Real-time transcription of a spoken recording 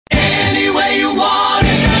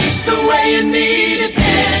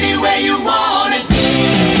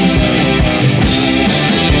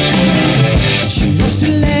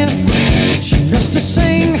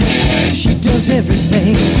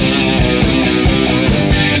everything.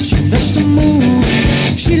 She loves to move,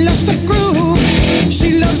 she loves to groove,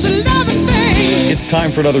 she loves a lot of things. It's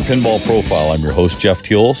time for another Pinball Profile. I'm your host, Jeff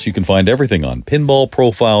Teols. You can find everything on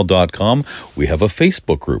pinballprofile.com. We have a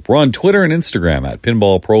Facebook group. We're on Twitter and Instagram at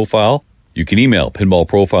Pinball Profile. You can email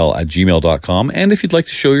pinballprofile@gmail.com. And if you'd like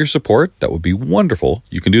to show your support, that would be wonderful.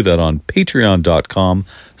 You can do that on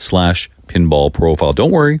patreon.com/pinballprofile.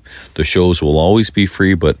 Don't worry, the shows will always be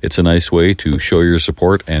free, but it's a nice way to show your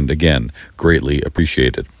support and, again, greatly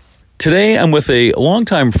appreciated. Today, I'm with a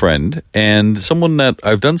longtime friend and someone that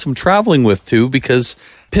I've done some traveling with too, because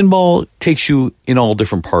pinball takes you in all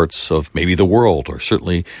different parts of maybe the world, or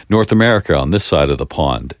certainly North America on this side of the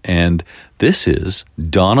pond. And this is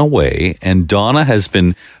Donna Wai, and Donna has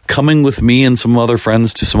been coming with me and some other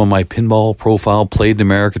friends to some of my Pinball Profile Played in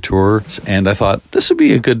America tours. And I thought this would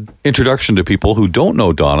be a good introduction to people who don't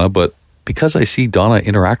know Donna, but because I see Donna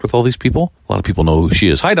interact with all these people, a lot of people know who she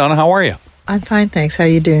is. Hi, Donna. How are you? I'm fine, thanks. How are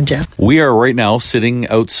you doing, Jeff? We are right now sitting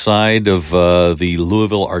outside of the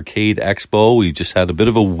Louisville Arcade Expo. We just had a bit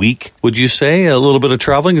of a week, would you say? A little bit of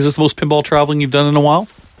traveling. Is this the most pinball traveling you've done in a while?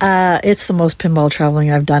 It's the most pinball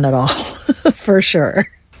traveling I've done at all, for sure.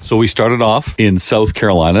 So we started off in South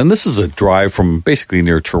Carolina, and this is a drive from basically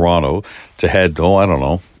near Toronto to head,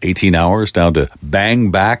 18 hours down to Bang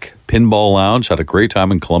Back Pinball Lounge. Had a great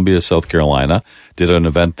time in Columbia, South Carolina. Did an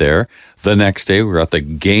event there. The next day, we were at the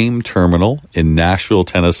Game Terminal in Nashville,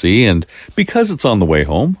 Tennessee, and because it's on the way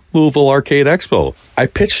home, Louisville Arcade Expo. I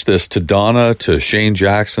pitched this to Donna, to Shane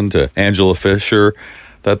Jackson, to Angela Fisher,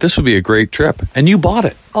 that this would be a great trip, and you bought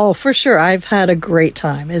it. Oh, for sure. I've had a great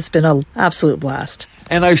time. It's been an absolute blast.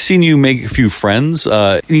 And I've seen you make a few friends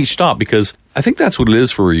in each stop, because I think that's what it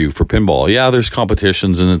is for you, for pinball. Yeah, there's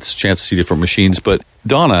competitions and it's a chance to see different machines, but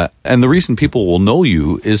Donna, and the reason people will know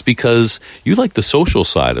you is because you like the social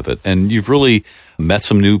side of it, and you've really met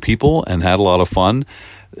some new people and had a lot of fun.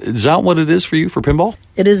 Is that what it is for you for pinball?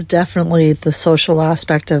 It is definitely the social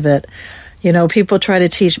aspect of it. You know, people try to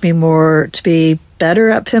teach me more to be better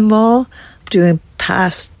at pinball, doing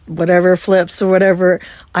past whatever flips or whatever.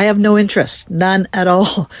 I have no interest, none at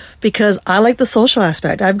all, because I like the social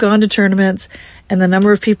aspect. I've gone to tournaments, and the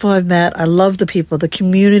number of people I've met, I love the people. The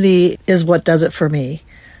community is what does it for me.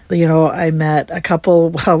 You know, I met a couple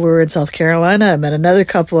while we were in South Carolina. I met another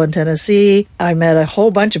couple in Tennessee. I met a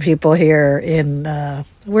whole bunch of people here in,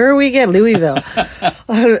 where are we again? Louisville.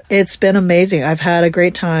 It's been amazing. I've had a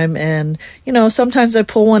great time. And, you know, sometimes I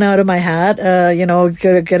pull one out of my hat,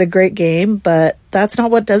 get a great game. But that's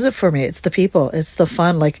not what does it for me. It's the people. It's the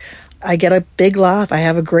fun. Like, I get a big laugh. I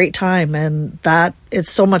have a great time. And that,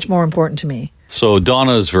 it's so much more important to me. So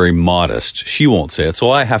Donna is very modest. She won't say it, so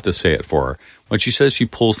I have to say it for her. When she says she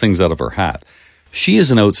pulls things out of her hat, she is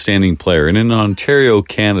an outstanding player. And in Ontario,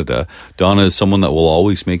 Canada, Donna is someone that will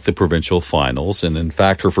always make the provincial finals. And in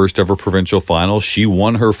fact, her first ever provincial final, she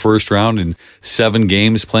won her first round in 7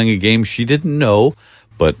 games, playing a game she didn't know.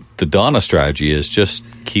 But the Donna strategy is just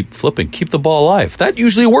keep flipping, keep the ball alive. That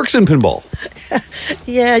usually works in pinball.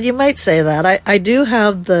 Yeah, you might say that. I do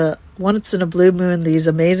have the once in a blue moon, these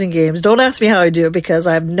amazing games. Don't ask me how I do it, because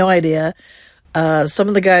I have no idea. Some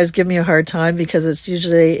of the guys give me a hard time, because it's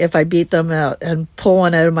usually if I beat them out and pull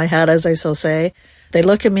one out of my hat, as I so say, they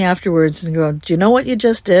look at me afterwards and go, "Do you know what you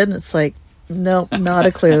just did?" And it's like, no, not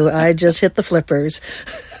a clue. I just hit the flippers.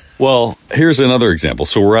 Well, here's another example.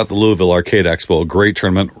 So we're at the Louisville Arcade Expo, a great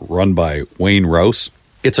tournament run by Wayne Rouse.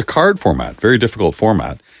 It's a card format, very difficult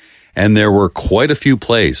format. And there were quite a few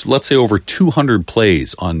plays, let's say over 200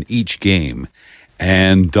 plays on each game.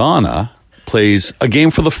 And Donna plays a game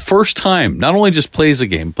for the first time. Not only just plays a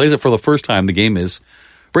game, plays it for the first time. The game is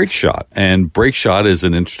Break Shot. And Break Shot is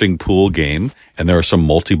an interesting pool game. And there are some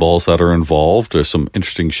multi-balls that are involved. There's some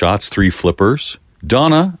interesting shots, 3 flippers.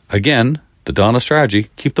 Donna, again, the Donna strategy,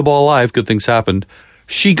 keep the ball alive, good things happened.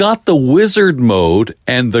 She got the wizard mode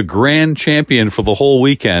and the grand champion for the whole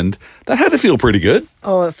weekend. That had to feel pretty good.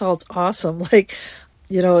 Oh, it felt awesome. Like,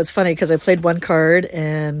 you know, it's funny because I played one card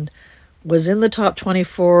and was in the top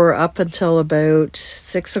 24 up until about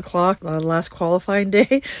 6 o'clock on last qualifying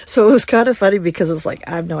day. So it was kind of funny because it's like,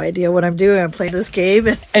 I have no idea what I'm doing. I'm playing this game.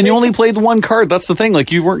 And you only played one card. That's the thing.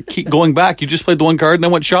 Like, you weren't keep going back. You just played the one card and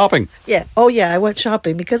then went shopping. Yeah. Oh, yeah. I went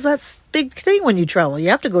shopping because that's a big thing when you travel. You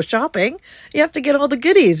have to go shopping. You have to get all the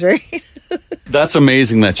goodies, right? That's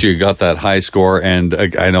amazing that you got that high score. And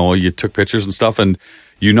I know you took pictures and stuff, and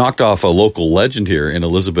you knocked off a local legend here in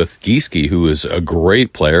Elizabeth Gieske, who is a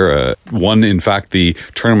great player, won, in fact, the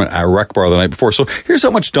tournament at Rec Bar the night before. So here's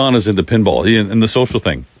how much Donna's into pinball and the social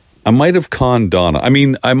thing. I might have conned Donna. I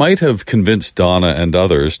mean, I might have convinced Donna and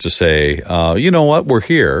others to say, you know what, we're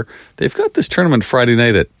here. They've got this tournament Friday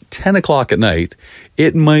night at 10 o'clock at night.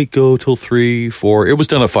 It might go till 3, 4. It was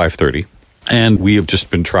done at 5:30. And we have just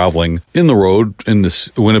been traveling in the road in this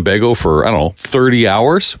Winnebago for, 30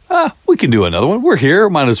 hours. We can do another one. We're here.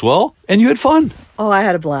 Might as well. And you had fun. Oh, I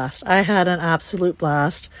had a blast. I had an absolute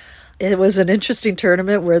blast. It was an interesting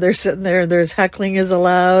tournament where they're sitting there and there's heckling is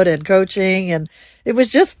allowed and coaching. And it was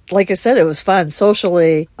just, like I said, it was fun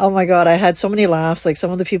socially. Oh my God, I had so many laughs. Like some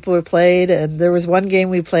of the people who played, and there was one game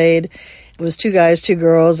we played. It was 2 guys, 2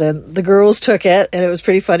 girls, and the girls took it. And it was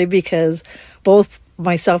pretty funny because both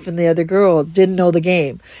myself and the other girl didn't know the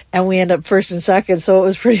game, and we ended up first and second, so it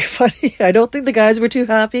was pretty funny. I don't think the guys were too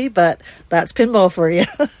happy, but that's pinball for you.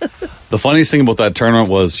 The funniest thing about that tournament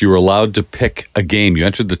was you were allowed to pick a game. You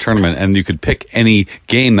entered the tournament and you could pick any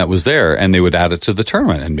game that was there, and they would add it to the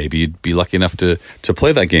tournament, and maybe you'd be lucky enough to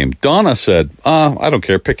play that game. Donna said, I don't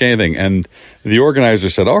care, pick anything. And the organizer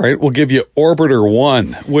said, all right, we'll give you Orbiter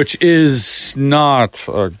 1, which is not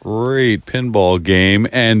a great pinball game.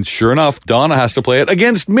 And sure enough, Donna has to play it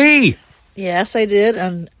against me. Yes, I did,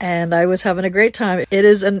 and I was having a great time. It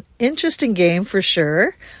is an interesting game for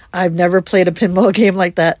sure. I've never played a pinball game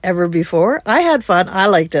like that ever before. I had fun. I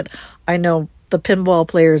liked it. I know the pinball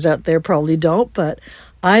players out there probably don't, but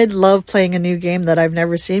I love playing a new game that I've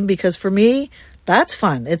never seen, because for me, that's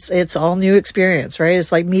fun. It's all new experience, right?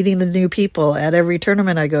 It's like meeting the new people at every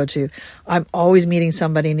tournament I go to. I'm always meeting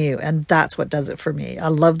somebody new, and that's what does it for me. I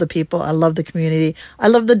love the people. I love the community. I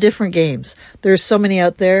love the different games. There's so many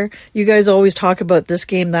out there. You guys always talk about this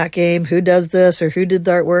game, that game, who does this or who did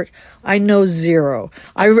the artwork. I know zero.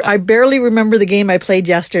 I barely remember the game I played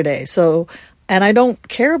yesterday, and I don't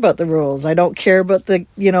care about the rules. I don't care about the,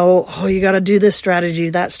 you got to do this strategy,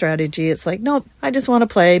 that strategy. It's like, no, I just want to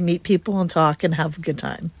play, meet people, and talk, and have a good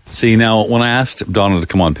time. See, now, when I asked Donna to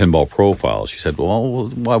come on Pinball Profile, she said, well,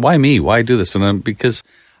 why me? Why do this? And because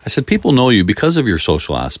I said, people know you because of your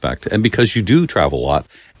social aspect and because you do travel a lot.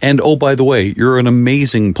 And, oh, by the way, you're an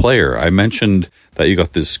amazing player. I mentioned that you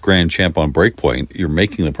got this grand champ on Breakpoint. You're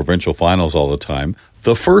making the provincial finals all the time.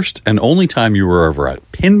 The first and only time you were ever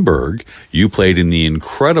at Pinburg, you played in the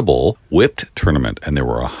incredible Whipped tournament. And there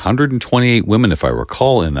were 128 women, if I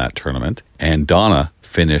recall, in that tournament. And Donna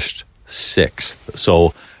finished 6th.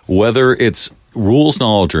 So whether it's rules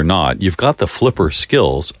knowledge or not, you've got the flipper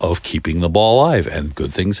skills of keeping the ball alive, and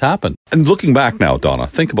good things happen. And looking back now, Donna,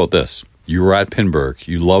 think about this. You were at Pinburg.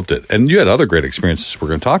 You loved it. And you had other great experiences we're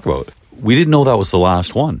going to talk about. We didn't know that was the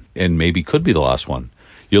last one, and maybe could be the last one.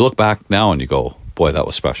 You look back now and you go, boy, that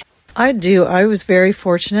was special. I do. I was very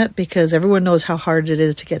fortunate because everyone knows how hard it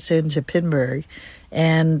is to get into Pinburg.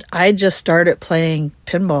 And I just started playing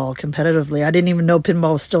pinball competitively. I didn't even know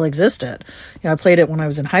pinball still existed. I played it when I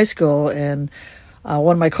was in high school, and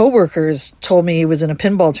one of my coworkers told me he was in a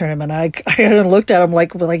pinball tournament. I kind of looked at him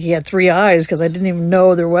like he had 3 eyes, because I didn't even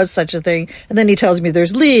know there was such a thing. And then he tells me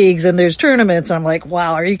there's leagues and there's tournaments. I'm like,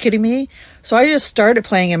 wow, are you kidding me? So I just started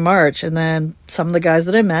playing in March, and then some of the guys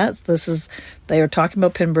that I met, they were talking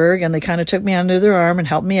about Pinburg, and they kind of took me under their arm and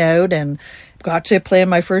helped me out, and got to play in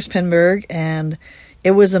my first Pinburg, and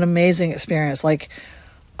it was an amazing experience. Like,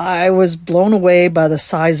 I was blown away by the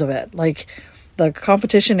size of it. Like, the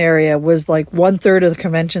competition area was like 1/3 of the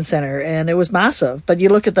convention center, and it was massive. But you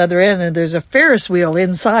look at the other end, and there's a Ferris wheel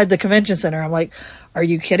inside the convention center. I'm like, are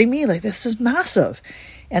you kidding me? Like, this is massive.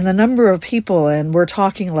 And the number of people, and we're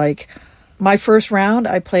talking like, my first round,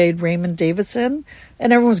 I played Raymond Davidson,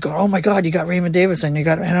 and everyone's going, oh my God, you got Raymond Davidson. And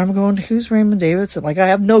I'm going, who's Raymond Davidson? Like, I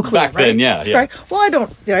have no clue. Back then, yeah. Right? Well, I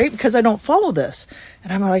don't, right? Because I don't follow this.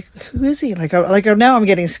 And I'm like, who is he? Like now I'm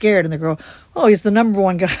getting scared. And they go, oh, he's the number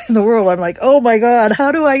 1 guy in the world. I'm like, oh my God,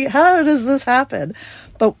 how does this happen?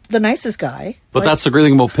 But the nicest guy. But that's the great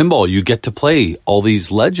thing about pinball. You get to play all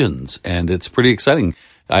these legends, and it's pretty exciting.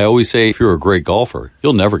 I always say, if you're a great golfer,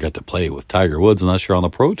 you'll never get to play with Tiger Woods unless you're on the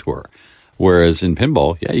pro tour. Whereas in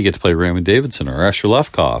pinball, yeah, you get to play Raymond Davidson or Asher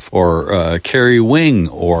Lefkoff or Kerry Wing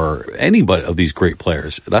or anybody of these great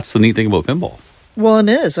players. That's the neat thing about pinball. Well, it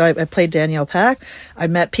is. I played Danielle Pack. I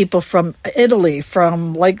met people from Italy,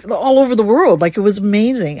 from like all over the world. Like, it was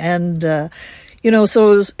amazing. And,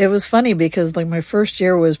 so it was funny because like my first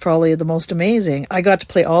year was probably the most amazing. I got to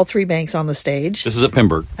play all 3 banks on the stage. This is at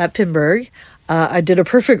Pinburg. At Pinburg. I did a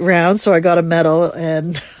perfect round, so I got a medal.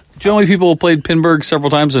 And do you know how many people played Pinburg several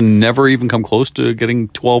times and never even come close to getting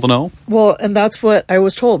 12-0? Well, and that's what I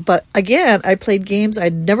was told. But again, I played games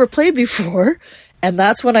I'd never played before. And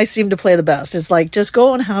that's when I seem to play the best. It's like, just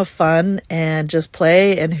go and have fun and just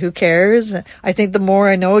play, and who cares? I think the more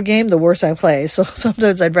I know a game, the worse I play. So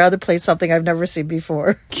sometimes I'd rather play something I've never seen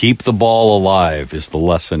before. Keep the ball alive is the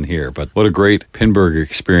lesson here. But what a great Pinburg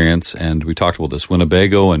experience. And we talked about this,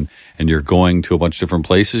 Winnebago, and you're going to a bunch of different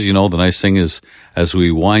places. You know, the nice thing is, as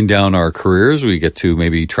we wind down our careers, we get to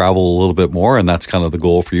maybe travel a little bit more. And that's kind of the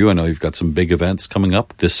goal for you. I know you've got some big events coming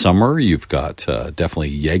up this summer. You've got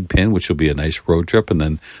definitely Yegpin, which will be a nice road trip, and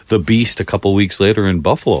then the Beast a couple weeks later in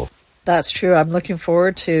Buffalo. That's true. I'm looking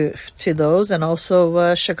forward to those, and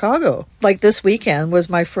also Chicago. Like this weekend was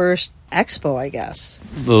my first expo, I guess.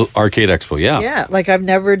 The Arcade Expo, yeah. Yeah, like I've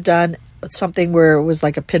never done something where it was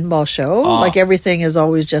like a pinball show. Like everything has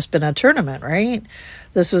always just been a tournament, right?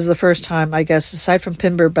 This was the first time, I guess, aside from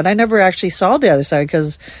Pinburg, but I never actually saw the other side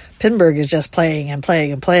because Pinburg is just playing and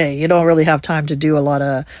playing and playing. You don't really have time to do a lot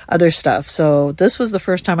of other stuff. So this was the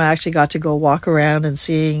first time I actually got to go walk around and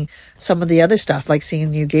seeing some of the other stuff, like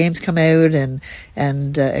seeing new games come out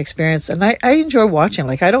and experience. And I enjoy watching.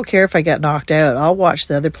 Like, I don't care if I get knocked out. I'll watch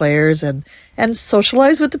the other players and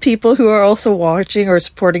socialize with the people who are also watching or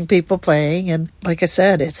supporting people playing. And like I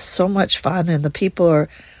said, it's so much fun, and the people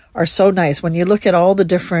are so nice. When you look at all the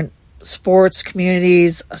different sports,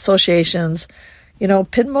 communities, associations, you know,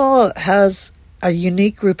 pinball has a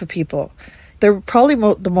unique group of people. They're probably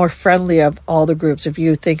the more friendly of all the groups, if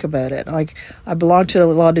you think about it. Like, I belong to a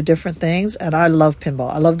lot of different things, and I love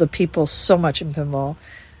pinball. I love the people so much in pinball.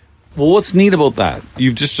 Well, what's neat about that?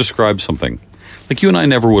 You've just described something. Like, you and I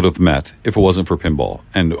never would have met if it wasn't for pinball.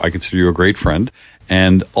 And I consider you a great friend.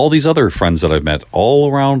 And all these other friends that I've met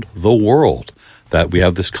all around the world, that we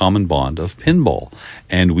have this common bond of pinball.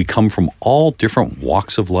 And we come from all different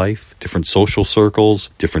walks of life, different social circles,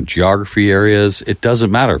 different geography areas. It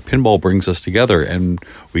doesn't matter. Pinball brings us together, and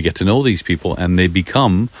we get to know these people, and they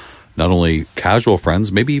become not only casual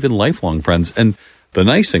friends, maybe even lifelong friends. And the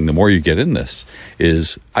nice thing, the more you get in this,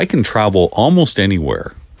 is I can travel almost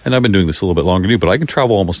anywhere. And I've been doing this a little bit longer than you, but I can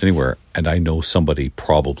travel almost anywhere, and I know somebody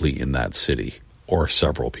probably in that city, or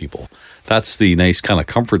several people. That's the nice kind of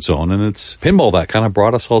comfort zone, and it's pinball that kind of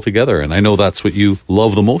brought us all together. And I know that's what you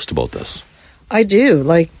love the most about this. I do.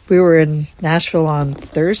 Like, we were in Nashville on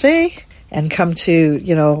Thursday and come to,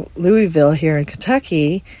 you know, Louisville here in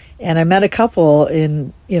Kentucky, and I met a couple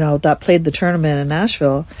in, you know, that played the tournament in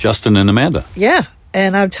Nashville. Justin and Amanda. Yeah.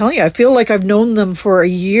 And I'm telling you, I feel like I've known them for a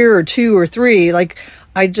year or two or three. Like,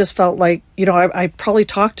 I just felt like, you know, I probably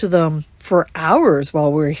talked to them for hours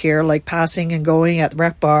while we were here, like passing and going at the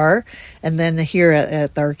rec bar and then here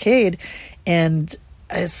at the arcade. And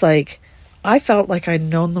it's like, I felt like I'd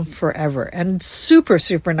known them forever, and super,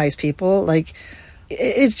 super nice people. Like,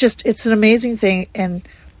 it's an amazing thing. And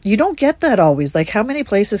you don't get that always. Like, how many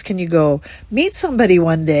places can you go meet somebody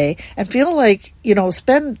one day and feel like, you know,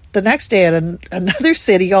 spend the next day at another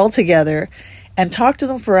city altogether and talk to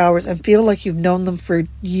them for hours and feel like you've known them for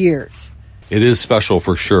years? It is special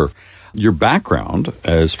for sure. Your background,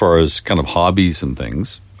 as far as kind of hobbies and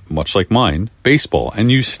things, much like mine, baseball.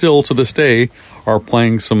 And you still, to this day, are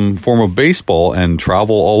playing some form of baseball and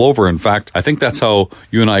travel all over. In fact, I think that's how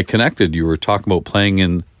you and I connected. You were talking about playing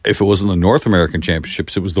in, if it wasn't the North American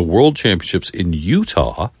Championships, it was the World Championships in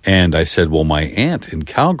Utah. And I said, well, my aunt in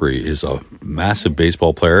Calgary is a massive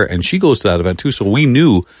baseball player, and she goes to that event too. So we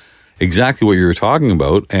knew exactly what you were talking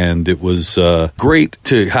about, and it was great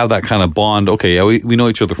to have that kind of bond. Okay, yeah, we know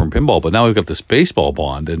each other from pinball, but now we've got this baseball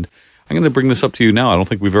bond, and I'm going to bring this up to you now. I don't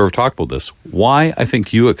think we've ever talked about this. Why I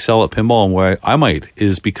think you excel at pinball and why I might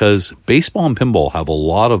is because baseball and pinball have a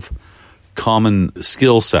lot of common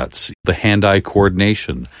skill sets. The hand-eye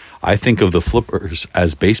coordination. I think of the flippers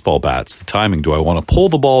as baseball bats, the timing. Do I want to pull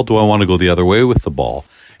the ball? Do I want to go the other way with the ball?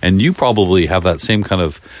 And you probably have that same kind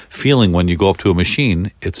of feeling when you go up to a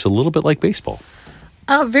machine. It's a little bit like baseball.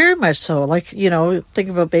 Very much so. Like, you know, think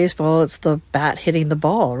about baseball, it's the bat hitting the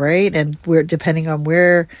ball, right? And depending on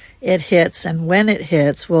where it hits and when it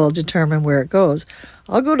hits will determine where it goes.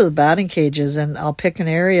 I'll go to the batting cages and I'll pick an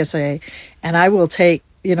area, say, and I will take,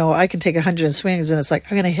 you know, I can take 100 swings, and it's like,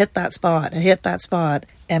 I'm going to hit that spot and hit that spot.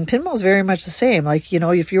 And pinball is very much the same. Like, you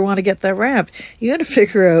know, if you want to get that ramp, you got to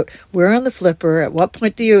figure out where on the flipper, at what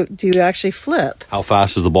point do you actually flip? How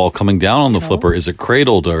fast is the ball coming down on the flipper? Is it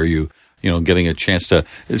cradled? Are you getting a chance to?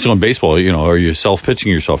 So in baseball, you know, are you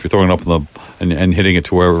self-pitching yourself? You're throwing it up and hitting it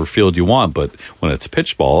to wherever field you want. But when it's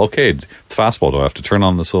pitch ball, okay, fastball, do I have to turn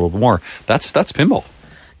on this a little bit more? That's pinball.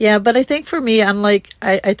 Yeah, but I think for me, unlike,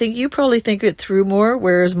 I think you probably think it through more,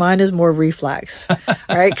 whereas mine is more reflex,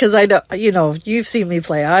 right? Because I don't, you know, you've seen me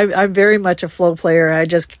play. I'm very much a flow player. I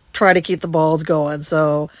just try to keep the balls going.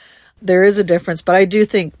 So there is a difference, but I do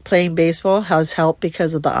think playing baseball has helped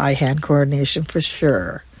because of the eye-hand coordination for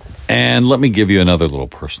sure. And let me give you another little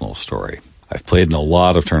personal story. I've played in a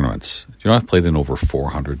lot of tournaments. I've played in over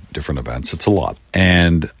 400 different events. It's a lot.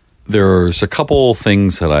 And there's a couple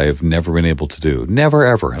things that I've never been able to do. Never,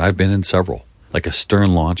 ever. And I've been in several. Like a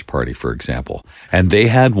Stern launch party, for example. And they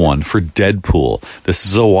had one for Deadpool. This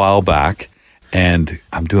is a while back. And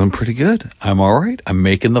I'm doing pretty good. I'm all right. I'm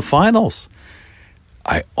making the finals.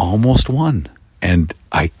 I almost won. And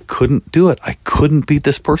I couldn't do it. I couldn't beat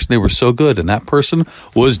this person. They were so good. And that person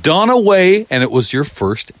was Donna Wai. And it was your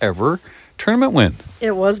first ever tournament win.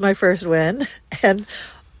 It was my first win. And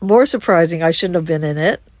more surprising, I shouldn't have been in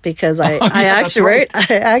it because I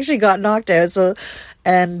actually got knocked out. So,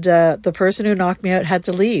 and the person who knocked me out had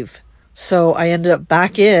to leave. So I ended up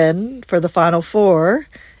back in for the final four.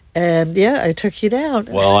 And yeah, I took you down.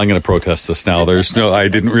 Well, I'm going to protest this now. I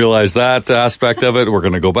didn't realize that aspect of it. We're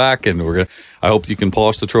going to go back and I hope you can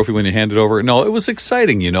polish the trophy when you hand it over. No, it was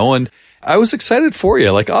exciting, and I was excited for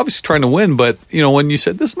you. Like, obviously trying to win, but when you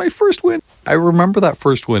said this is my first win, I remember that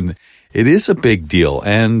first win. It is a big deal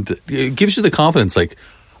and it gives you the confidence, like,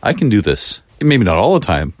 I can do this. Maybe not all the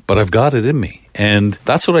time, but I've got it in me. And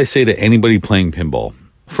that's what I say to anybody playing pinball.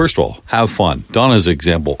 First of all, have fun. Donna's an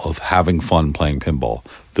example of having fun playing pinball.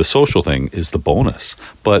 The social thing is the bonus.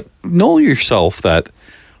 But know yourself that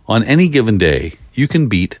on any given day, you can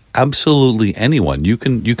beat absolutely anyone. You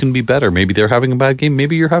can be better. Maybe they're having a bad game.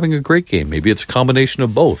 Maybe you're having a great game. Maybe it's a combination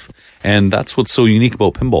of both. And that's what's so unique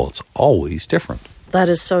about pinball. It's always different. That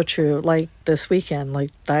is so true. Like this weekend,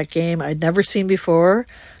 like that game I'd never seen before,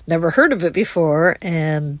 never heard of it before.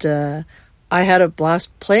 And I had a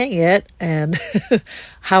blast playing it, and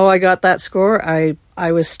how I got that score, I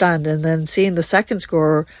was stunned. And then seeing the second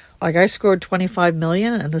score, like I scored 25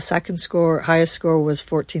 million and the second highest score was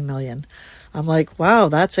 14 million. I'm like, wow,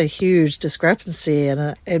 that's a huge discrepancy.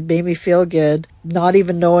 And it made me feel good, not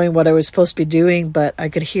even knowing what I was supposed to be doing, but I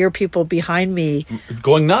could hear people behind me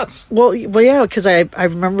going nuts. Well, yeah, because I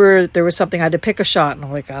remember there was something I had to pick a shot, and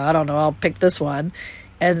I'm like, I don't know, I'll pick this one.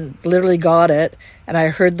 And literally got it, and I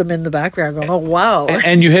heard them in the background going, "Oh wow!"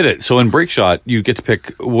 And you hit it. So in break shot, you get to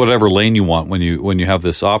pick whatever lane you want when you have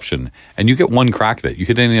this option, and you get one crack at it. You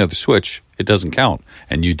hit any other switch, it doesn't count,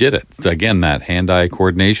 and you did it again. That hand-eye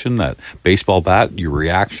coordination, that baseball bat, your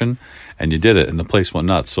reaction, and you did it, and the place went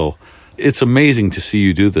nuts. So it's amazing to see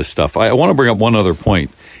you do this stuff. I want to bring up one other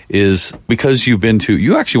point. Is because you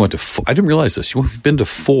actually went to, I didn't realize this, you've been to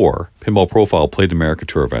 4 Pinball Profile Played America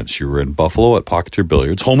Tour events. You were in Buffalo at Pocketeer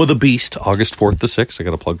Billiards, home of the Beast, August 4th to 6th. I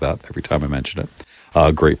got to plug that every time I mention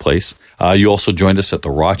it. Great place. You also joined us at the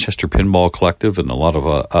Rochester Pinball Collective, and a lot of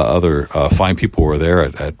other fine people were there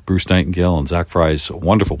at Bruce Nightingale and Zach Fry's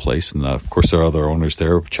wonderful place. And of course, there are other owners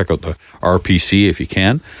there. Check out the RPC if you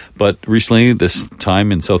can. But recently, this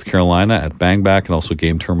time in South Carolina at Bang Back and also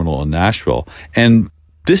Game Terminal in Nashville. And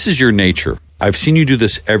this is your nature. I've seen you do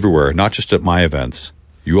this everywhere, not just at my events.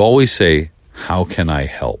 You always say, how can I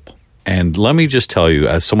help? And let me just tell you,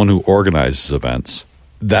 as someone who organizes events,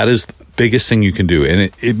 that is the biggest thing you can do.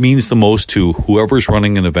 And it means the most to whoever's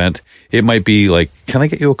running an event. It might be like, can I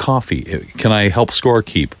get you a coffee? Can I help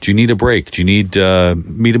scorekeep? Do you need a break? Do you need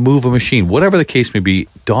me to move a machine? Whatever the case may be,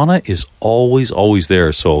 Donna is always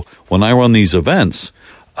there. So when I run these events,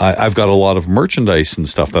 I've got a lot of merchandise and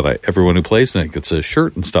stuff that everyone who plays in it gets a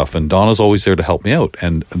shirt and stuff, and Donna's always there to help me out.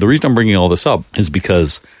 And the reason I'm bringing all this up is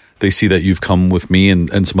because they see that you've come with me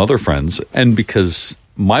and some other friends, and because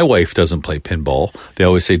my wife doesn't play pinball, they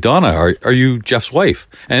always say, Donna, are you Jeff's wife?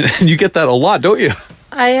 And you get that a lot, don't you?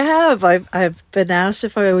 I have. I've been asked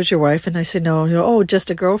if I was your wife, and I say no. Oh, just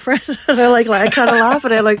a girlfriend? And I kind of laugh,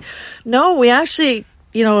 and I'm like, no, we actually,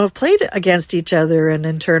 have played against each other and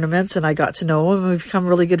in tournaments, and I got to know him, and we've become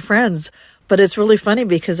really good friends. But it's really funny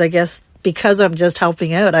because I guess because I'm just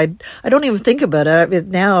helping out, I don't even think about it.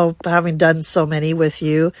 Now, having done so many with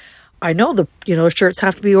you, I know shirts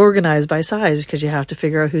have to be organized by size because you have to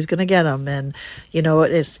figure out who's going to get them. And,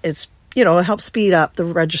 it's it helps speed up the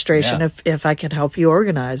registration if I can help you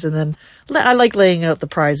organize. And then I like laying out the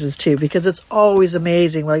prizes too, because it's always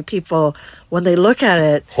amazing. Like people, when they look at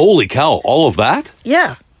it. Holy cow, all of that?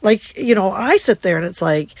 Yeah. Like, I sit there and it's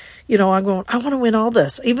like, I'm going, I want to win all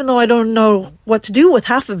this, even though I don't know what to do with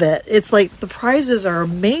half of it. It's like the prizes are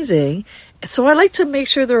amazing. So I like to make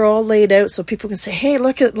sure they're all laid out so people can say, hey,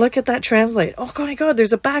 look at that translate. Oh my God,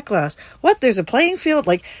 there's a back glass. What? There's a playing field?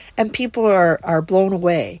 And people are blown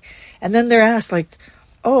away. And then they're asked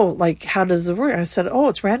how does it work? I said,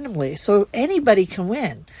 it's randomly. So anybody can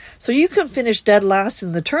win. So you can finish dead last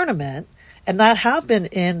in the tournament. And that happened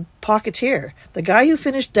in Pocketeer. The guy who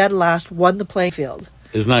finished dead last won the playing field.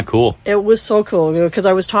 Isn't that cool? It was so cool because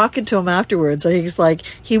I was talking to him afterwards, and he's like,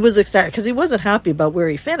 he was ecstatic because he wasn't happy about where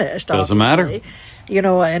he finished. Doesn't obviously. matter. You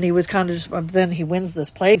know, and he was kind of just, then he wins this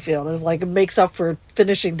playing field. It's like, it makes up for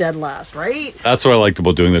finishing dead last, right? That's what I liked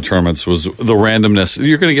about doing the tournaments was the randomness.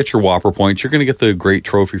 You're going to get your Whopper points. You're going to get the great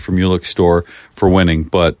trophy from Mulek store for winning.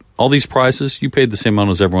 But all these prizes, you paid the same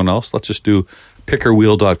amount as everyone else. Let's just do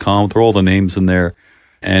pickerwheel.com, throw all the names in there,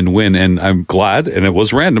 and win. And I'm glad, and it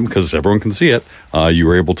was random because everyone can see it, you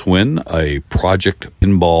were able to win a Project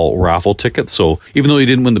Pinball raffle ticket. So even though you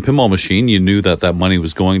didn't win the pinball machine, you knew that that money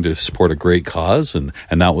was going to support a great cause, and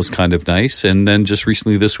that was kind of nice. And then just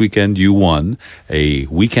recently this weekend, you won a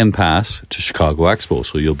weekend pass to Chicago Expo.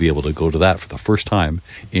 So you'll be able to go to that for the first time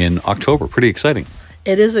in October. Pretty exciting.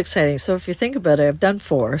 It is exciting. So if you think about it, I've done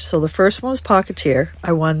 4. So the first one was Pocketeer.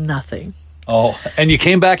 I won nothing. Oh, and you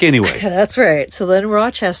came back anyway. That's right. So then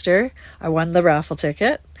Rochester, I won the raffle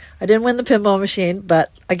ticket. I didn't win the pinball machine,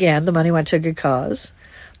 but again, the money went to a good cause.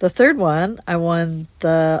 The third one, I won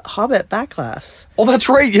the Hobbit back class. Oh, that's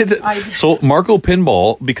right. So Marco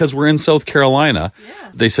Pinball, because we're in South Carolina,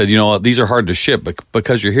 they said, you know what, these are hard to ship, but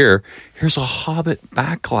because you're here, here's a Hobbit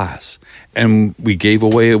back class. And we gave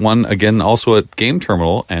away one, again, also at Game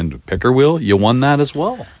Terminal, and Picker Wheel, you won that as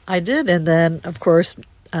well. I did. And then, of course,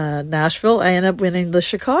 Nashville, I ended up winning the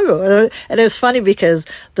Chicago. And it was funny because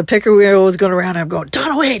the picker wheel was going around and I'm going,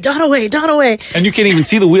 Donna Wai, Donna Wai, Donna Wai. And you can't even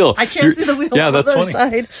see the wheel. I can't see the wheel yeah, on that's the other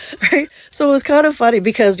funny. side. Right? So it was kind of funny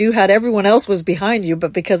because you had everyone else was behind you,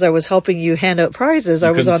 but because I was helping you hand out prizes,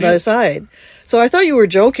 I was on the other side. So I thought you were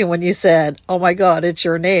joking when you said, oh my God, it's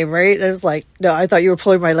your name, right? And I was like, no, I thought you were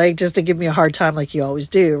pulling my leg just to give me a hard time like you always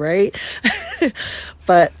do, right?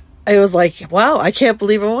 But I was like, wow, I can't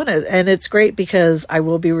believe I won it. And it's great because I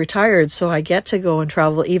will be retired. So I get to go and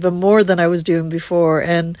travel even more than I was doing before.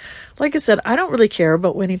 And like I said, I don't really care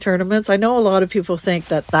about winning tournaments. I know a lot of people think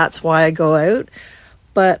that that's why I go out.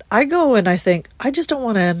 But I go and I think, I just don't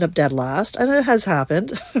want to end up dead last. And it has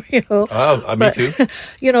happened, you know. Oh, me too.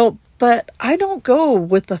 You know, but I don't go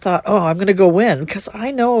with the thought, oh, I'm going to go win. Because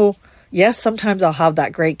I know, yes, sometimes I'll have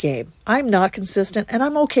that great game. I'm not consistent and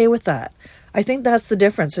I'm okay with that. I think that's the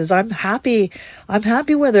difference is I'm happy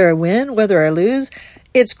whether I win, whether I lose.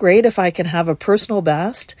 It's great if I can have a personal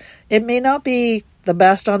best. It may not be the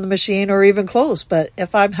best on the machine or even close, but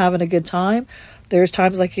if I'm having a good time, there's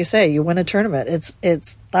times like you say, you win a tournament.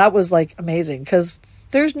 That was like amazing because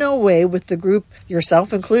there's no way with the group,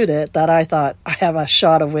 yourself included, that I thought I have a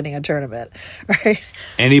shot of winning a tournament, right?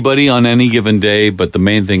 Anybody on any given day, but the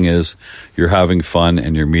main thing is you're having fun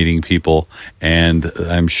and you're meeting people, and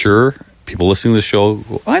I'm sure people listening to the show,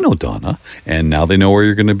 well, I know Donna, and now they know where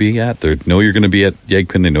you're going to be at. They know you're going to be at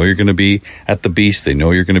Yegpin. They know you're going to be at the Beast. They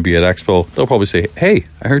know you're going to be at Expo. They'll probably say, hey,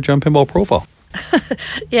 I heard you on Pinball Profile.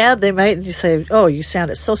 Yeah, they might. You say, oh, you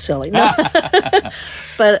sounded so silly. No.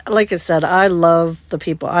 But like I said, I love the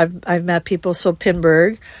people. I've met people. So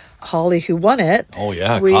Pinberg, Holly, who won it. Oh,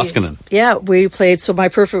 yeah, Koskinen. Yeah, we played. So my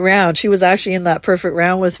perfect round, she was actually in that perfect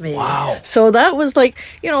round with me. Wow. So that was like,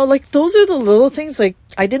 like those are the little things. Like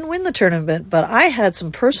I didn't win the tournament, but I had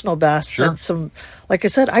some personal bests and some, like I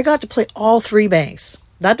said, I got to play all 3 banks.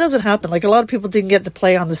 That doesn't happen. Like a lot of people didn't get to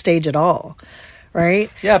play on the stage at all.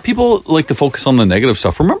 Right? Yeah, people like to focus on the negative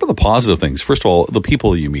stuff. Remember the positive things. First of all, the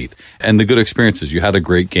people you meet and the good experiences. You had a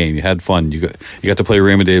great game. You had fun. You got to play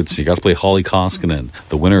Raymond Davidson. You got to play Holly Koskinen,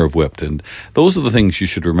 the winner of Whipped. And those are the things you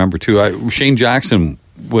should remember, too. Shane Jackson,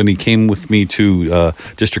 when he came with me to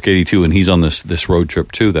District 82, and he's on this road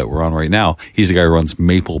trip, too, that we're on right now. He's the guy who runs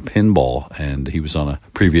Maple Pinball, and he was on a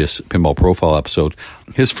previous Pinball Profile episode.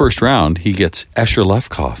 His first round, he gets Escher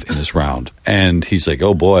Lefkoff in his round. And he's like,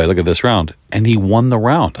 oh, boy, look at this round. And he won the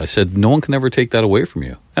round. I said, no one can ever take that away from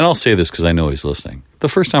you. And I'll say this because I know he's listening. The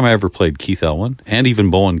first time I ever played Keith Elwin and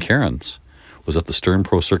even Bowen Cairns was at the Stern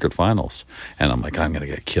Pro Circuit Finals. And I'm like, I'm going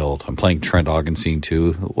to get killed. I'm playing Trent Augenstein,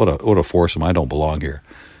 too. What a foursome. I don't belong here.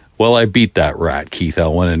 Well, I beat that rat, Keith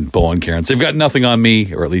Elwin and Bowen Cairns. They've got nothing on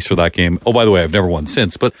me, or at least for that game. Oh, by the way, I've never won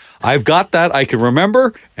since. But I've got that I can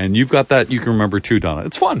remember, and you've got that you can remember too, Donna.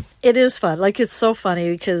 It's fun. It is fun. Like, it's so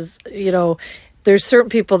funny because, there's certain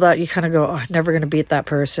people that you kind of go, oh, I'm never going to beat that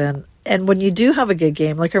person. And when you do have a good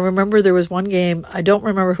game, like I remember there was one game, I don't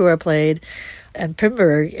remember who I played, and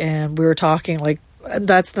Pinberg, and we were talking like, and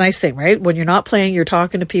that's the nice thing, right? When you're not playing, you're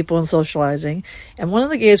talking to people and socializing. And one of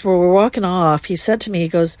the games where we're walking off, he said to me, he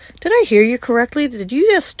goes, did I hear you correctly? Did you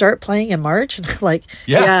just start playing in March? And I'm like,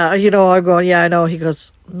 yeah, I'm going, yeah, I know. He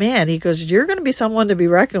goes, man, you're going to be someone to be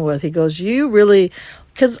reckoned with. He goes, you really,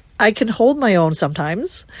 because I can hold my own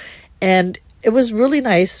sometimes. And it was really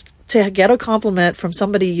nice to get a compliment from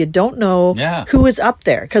somebody you don't know Yeah. who is up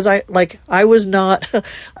there. Because I was not,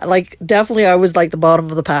 definitely I was like the bottom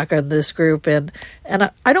of the pack in this group. And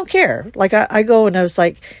I don't care. Like, I go and I was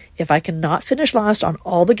like, if I cannot finish last on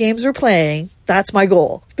all the games we're playing, that's my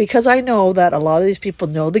goal. Because I know that a lot of these people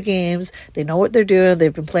know the games. They know what they're doing.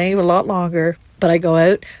 They've been playing a lot longer. But I go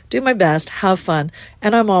out, do my best, have fun,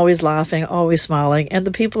 and I'm always laughing, always smiling, and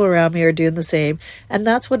the people around me are doing the same. And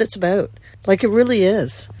that's what it's about. Like, it really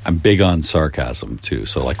is. I'm big on sarcasm, too.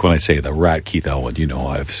 So, like, when I say the rat Keith Elwood, I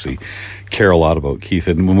obviously care a lot about Keith.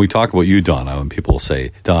 And when we talk about you, Donna, when people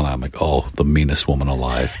say, Donna, I'm like, oh, the meanest woman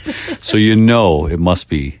alive. So it must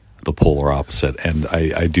be the polar opposite. And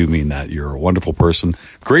I do mean that. You're a wonderful person.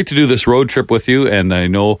 Great to do this road trip with you. And I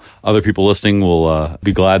know other people listening will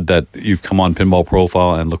be glad that you've come on Pinball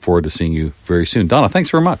Profile and look forward to seeing you very soon. Donna, thanks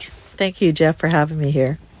very much. Thank you, Jeff, for having me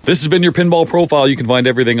here. This has been your Pinball Profile. You can find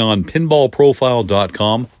everything on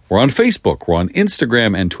pinballprofile.com. We're on Facebook. We're on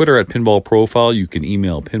Instagram and Twitter at Pinball Profile. You can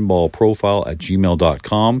email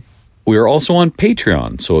pinballprofile@gmail.com. We are also on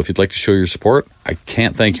Patreon. So if you'd like to show your support, I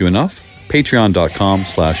can't thank you enough.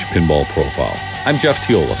 Patreon.com/pinballprofile. I'm Jeff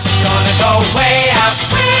Teolis. Gonna go way out,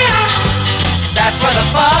 way